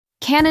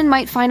Canon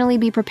might finally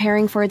be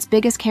preparing for its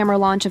biggest camera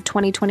launch of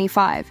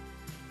 2025.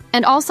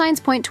 And all signs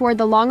point toward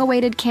the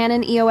long-awaited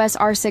Canon EOS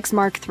R6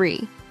 Mark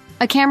III,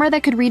 a camera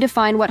that could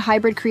redefine what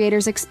hybrid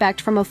creators expect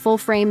from a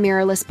full-frame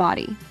mirrorless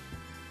body.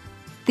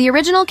 The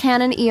original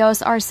Canon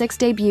EOS R6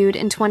 debuted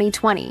in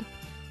 2020,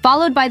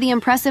 followed by the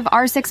impressive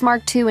R6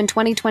 Mark II in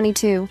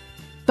 2022,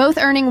 both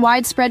earning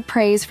widespread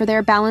praise for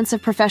their balance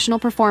of professional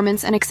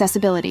performance and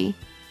accessibility,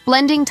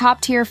 blending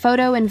top-tier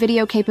photo and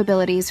video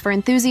capabilities for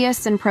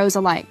enthusiasts and pros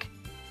alike.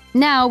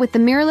 Now, with the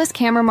mirrorless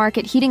camera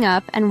market heating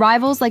up and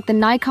rivals like the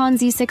Nikon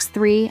Z6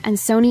 III and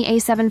Sony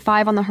a7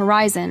 V on the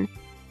horizon,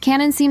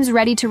 Canon seems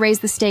ready to raise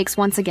the stakes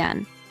once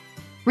again.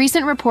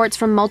 Recent reports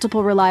from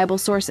multiple reliable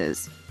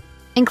sources,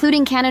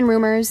 including Canon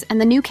rumors and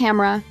the new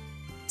camera,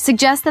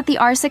 suggest that the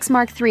R6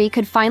 Mark III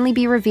could finally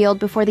be revealed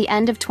before the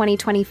end of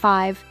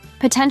 2025,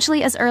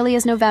 potentially as early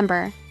as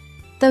November,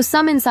 though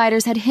some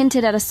insiders had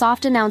hinted at a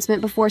soft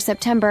announcement before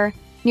September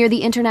near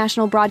the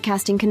International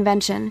Broadcasting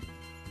Convention.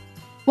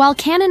 While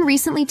Canon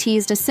recently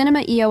teased a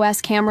Cinema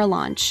EOS camera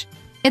launch,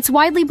 it's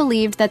widely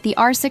believed that the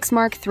R6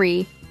 Mark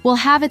III will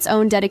have its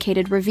own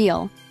dedicated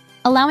reveal,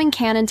 allowing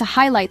Canon to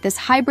highlight this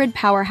hybrid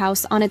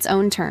powerhouse on its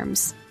own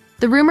terms.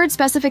 The rumored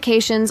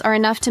specifications are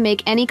enough to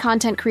make any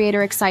content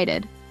creator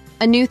excited.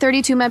 A new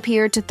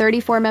 32MP to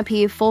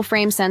 34MP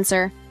full-frame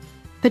sensor,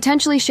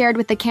 potentially shared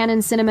with the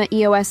Canon Cinema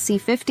EOS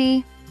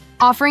C50,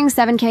 offering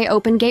 7K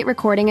open gate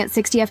recording at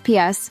 60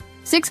 FPS,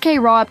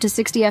 6K RAW up to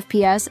 60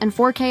 FPS, and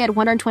 4K at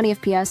 120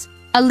 FPS,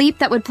 a leap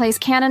that would place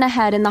Canon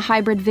ahead in the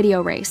hybrid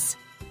video race.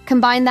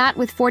 Combine that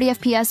with 40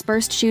 FPS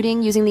burst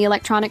shooting using the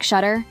electronic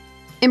shutter,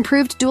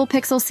 improved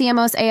dual-pixel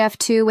CMOS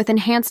AF2 with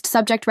enhanced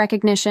subject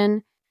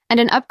recognition, and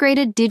an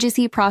upgraded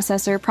Digi-C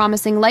processor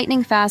promising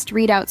lightning-fast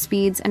readout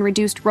speeds and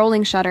reduced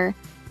rolling shutter,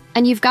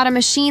 and you've got a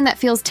machine that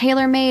feels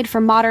tailor-made for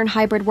modern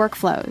hybrid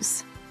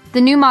workflows. The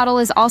new model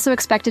is also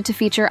expected to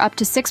feature up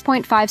to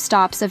 6.5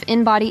 stops of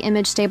in-body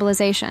image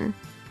stabilization,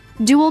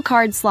 dual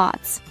card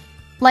slots,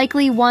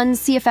 likely one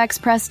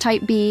CFexpress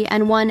Type B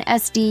and one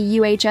SD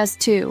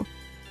UHS-2,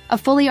 a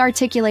fully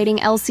articulating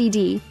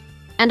LCD,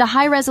 and a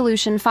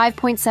high-resolution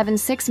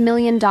 5.76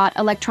 million dot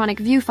electronic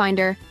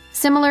viewfinder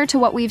similar to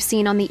what we've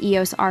seen on the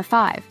EOS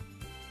R5.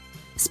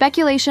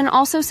 Speculation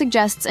also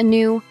suggests a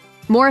new,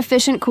 more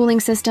efficient cooling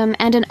system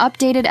and an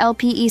updated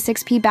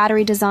LPE6P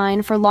battery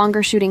design for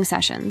longer shooting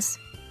sessions.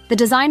 The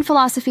design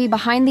philosophy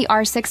behind the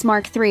R6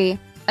 Mark III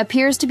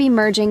appears to be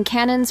merging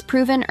Canon's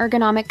proven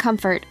ergonomic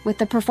comfort with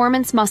the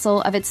performance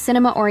muscle of its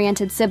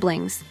cinema-oriented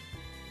siblings,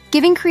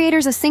 giving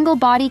creators a single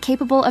body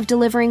capable of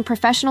delivering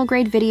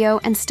professional-grade video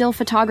and still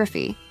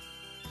photography.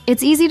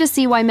 It's easy to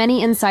see why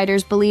many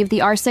insiders believe the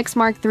R6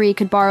 Mark III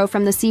could borrow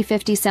from the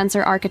C50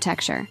 sensor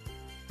architecture.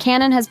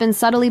 Canon has been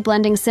subtly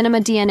blending cinema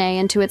DNA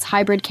into its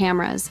hybrid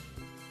cameras,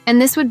 and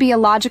this would be a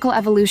logical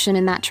evolution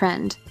in that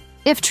trend.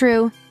 If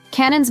true,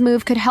 Canon's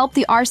move could help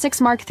the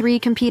R6 Mark III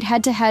compete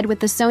head-to-head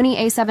with the Sony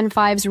a7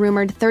 V's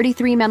rumored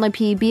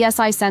 33MP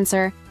BSI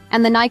sensor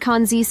and the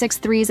Nikon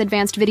Z6 III's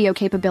advanced video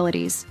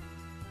capabilities.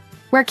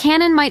 Where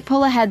Canon might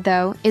pull ahead,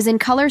 though, is in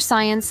color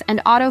science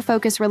and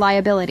autofocus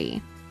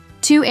reliability,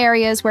 two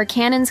areas where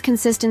Canon's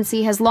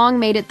consistency has long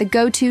made it the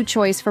go-to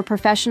choice for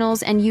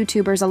professionals and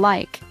YouTubers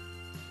alike.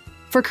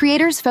 For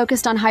creators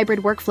focused on hybrid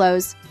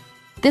workflows,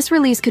 this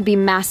release could be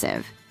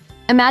massive.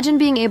 Imagine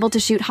being able to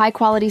shoot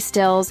high-quality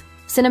stills,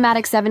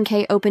 cinematic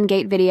 7K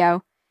open-gate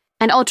video,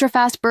 and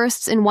ultra-fast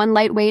bursts in one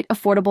lightweight,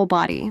 affordable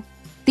body.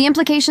 The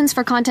implications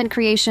for content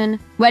creation,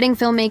 wedding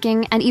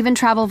filmmaking, and even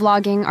travel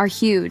vlogging are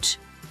huge.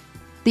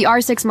 The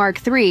R6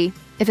 Mark III,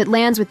 if it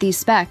lands with these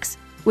specs,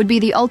 would be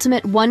the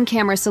ultimate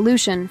one-camera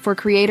solution for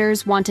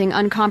creators wanting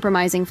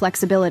uncompromising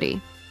flexibility.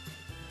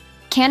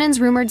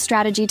 Canon's rumored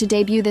strategy to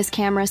debut this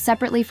camera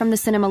separately from the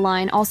cinema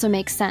line also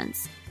makes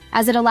sense,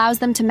 as it allows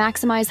them to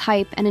maximize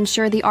hype and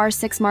ensure the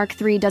R6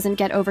 Mark III doesn't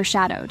get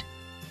overshadowed.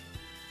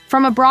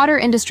 From a broader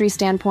industry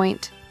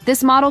standpoint,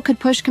 this model could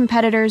push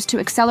competitors to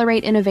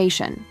accelerate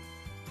innovation.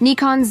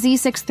 Nikon's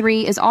Z6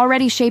 III is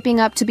already shaping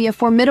up to be a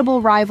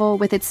formidable rival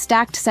with its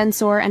stacked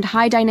sensor and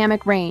high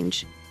dynamic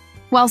range,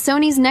 while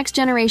Sony's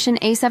next-generation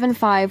a7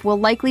 V will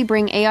likely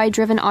bring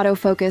AI-driven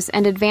autofocus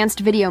and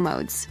advanced video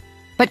modes.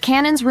 But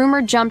Canon's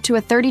rumored jump to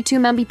a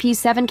 32MP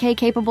 7K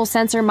capable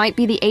sensor might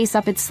be the ace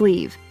up its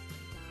sleeve.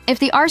 If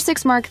the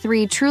R6 Mark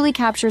III truly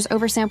captures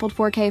oversampled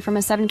 4K from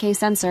a 7K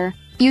sensor,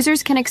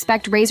 users can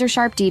expect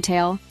razor-sharp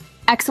detail,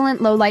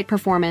 excellent low-light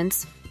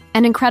performance,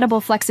 and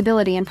incredible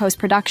flexibility in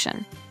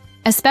post-production,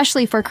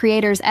 especially for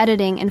creators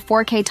editing in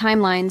 4K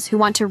timelines who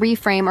want to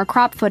reframe or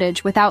crop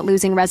footage without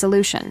losing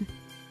resolution.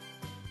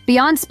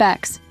 Beyond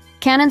specs,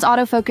 Canon's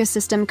autofocus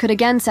system could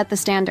again set the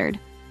standard.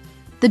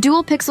 The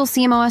dual-pixel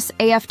CMOS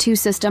AF2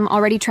 system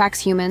already tracks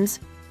humans,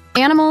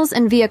 animals,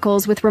 and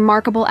vehicles with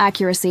remarkable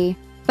accuracy,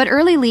 but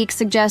early leaks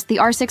suggest the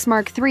R6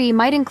 Mark III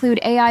might include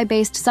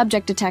AI-based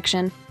subject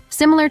detection,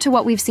 similar to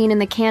what we've seen in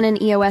the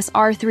Canon EOS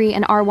R3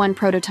 and R1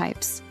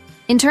 prototypes.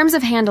 In terms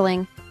of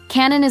handling,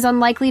 Canon is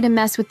unlikely to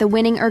mess with the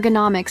winning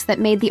ergonomics that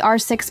made the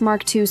R6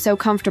 Mark II so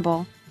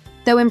comfortable,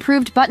 though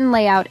improved button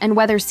layout and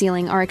weather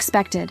sealing are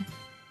expected.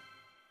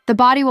 The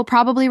body will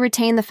probably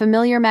retain the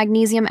familiar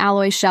magnesium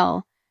alloy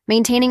shell,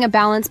 maintaining a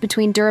balance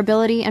between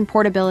durability and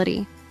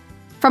portability.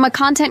 From a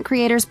content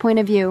creator's point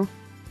of view,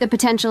 the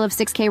potential of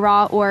 6K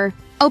RAW or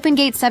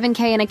OpenGate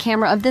 7K in a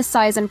camera of this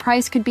size and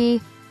price could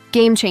be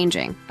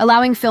game-changing,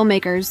 allowing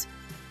filmmakers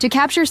to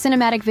capture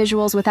cinematic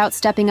visuals without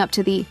stepping up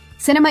to the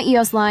Cinema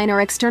EOS line or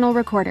external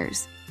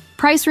recorders.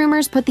 Price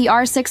rumors put the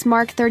R6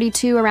 Mark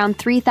 32 around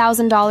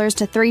 $3,000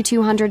 to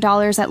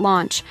 $3,200 at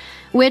launch,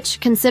 which,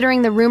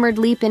 considering the rumored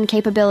leap in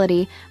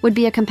capability, would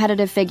be a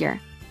competitive figure.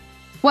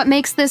 What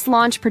makes this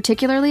launch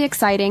particularly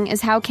exciting is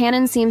how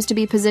Canon seems to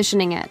be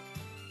positioning it,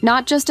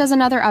 not just as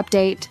another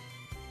update,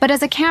 but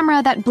as a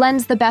camera that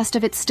blends the best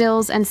of its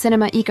stills and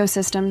cinema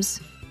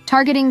ecosystems,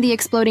 targeting the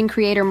exploding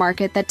creator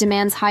market that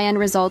demands high-end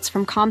results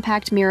from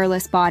compact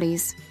mirrorless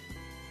bodies.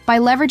 By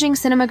leveraging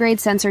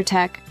cinema-grade sensor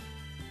tech,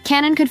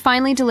 Canon could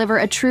finally deliver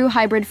a true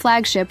hybrid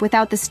flagship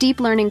without the steep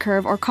learning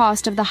curve or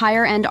cost of the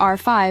higher-end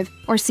R5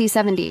 or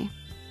C70.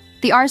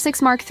 The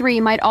R6 Mark III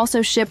might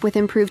also ship with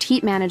improved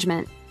heat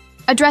management,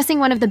 addressing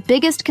one of the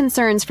biggest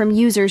concerns from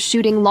users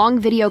shooting long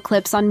video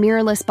clips on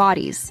mirrorless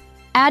bodies.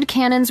 Add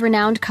Canon's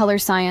renowned color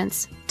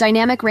science,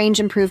 dynamic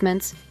range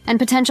improvements, and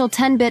potential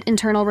 10-bit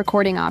internal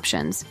recording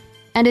options,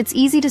 and it's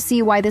easy to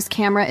see why this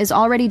camera is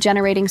already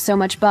generating so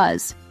much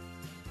buzz.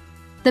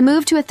 The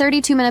move to a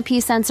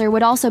 32-megapixel sensor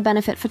would also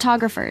benefit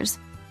photographers,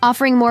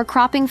 offering more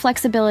cropping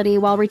flexibility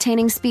while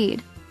retaining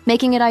speed,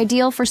 making it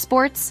ideal for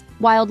sports,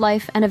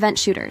 wildlife, and event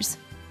shooters.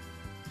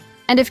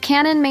 And if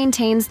Canon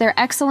maintains their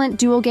excellent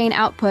dual-gain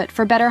output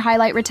for better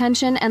highlight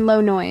retention and low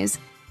noise,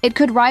 it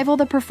could rival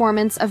the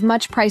performance of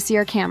much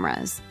pricier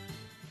cameras.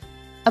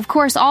 Of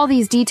course, all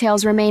these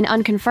details remain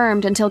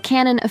unconfirmed until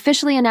Canon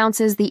officially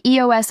announces the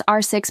EOS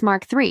R6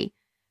 Mark III,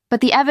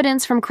 but the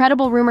evidence from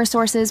credible rumor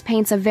sources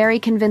paints a very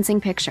convincing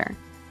picture.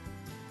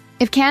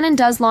 If Canon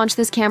does launch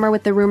this camera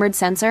with the rumored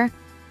sensor,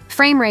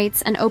 frame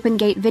rates, and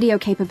OpenGate video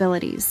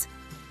capabilities,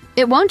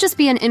 it won't just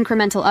be an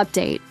incremental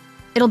update,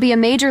 it'll be a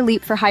major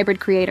leap for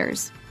hybrid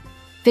creators,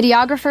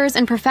 videographers,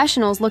 and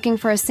professionals looking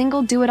for a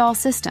single do-it-all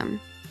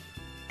system.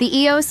 The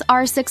EOS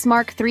R6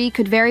 Mark III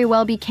could very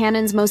well be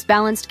Canon's most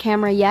balanced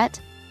camera yet,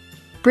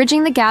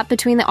 bridging the gap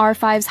between the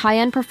R5's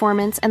high-end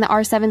performance and the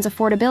R7's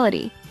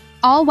affordability,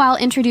 all while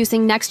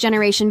introducing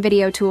next-generation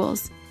video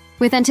tools.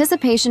 With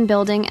anticipation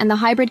building and the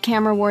hybrid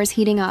camera wars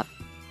heating up,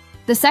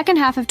 the second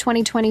half of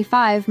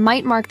 2025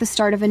 might mark the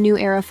start of a new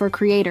era for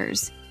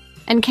creators,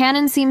 and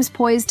Canon seems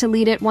poised to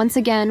lead it once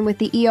again with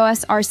the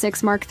EOS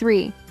R6 Mark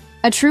III,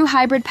 a true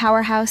hybrid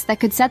powerhouse that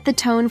could set the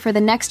tone for the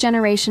next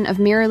generation of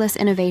mirrorless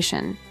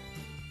innovation.